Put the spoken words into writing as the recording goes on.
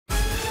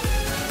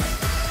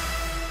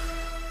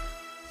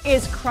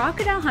Is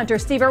crocodile hunter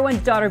Steve Irwin's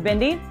daughter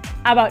Bindi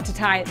about to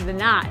tie the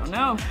knot? Oh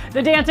no.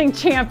 The dancing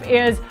champ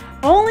is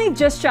only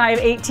just shy of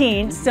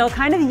 18, still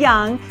kind of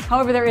young.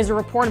 However, there is a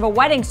report of a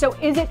wedding, so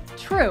is it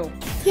true?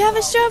 You have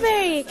a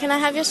strawberry. Can I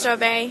have your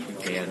strawberry?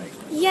 Yeah.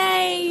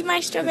 Yay, my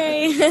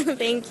strawberry.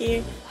 Thank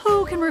you.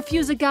 Who can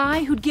refuse a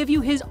guy who'd give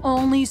you his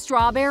only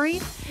strawberry?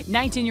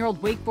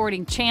 19-year-old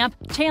wakeboarding champ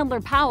Chandler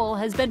Powell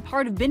has been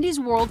part of Bindi's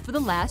world for the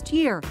last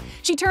year.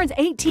 She turns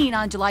 18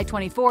 on July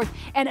 24th,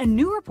 and a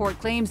new report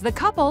claims the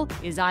couple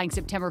is eyeing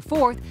September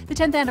 4th, the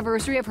 10th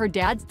anniversary of her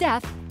dad's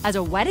death, as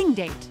a wedding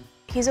date.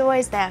 He's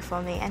always there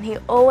for me, and he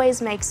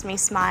always makes me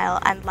smile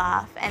and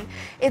laugh, and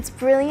it's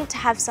brilliant to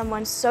have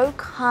someone so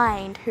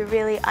kind who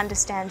really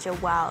understands your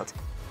world.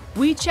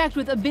 We checked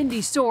with a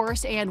Bindi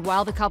source, and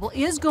while the couple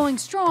is going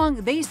strong,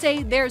 they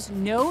say there's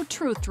no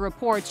truth to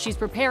reports she's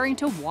preparing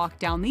to walk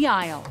down the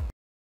aisle.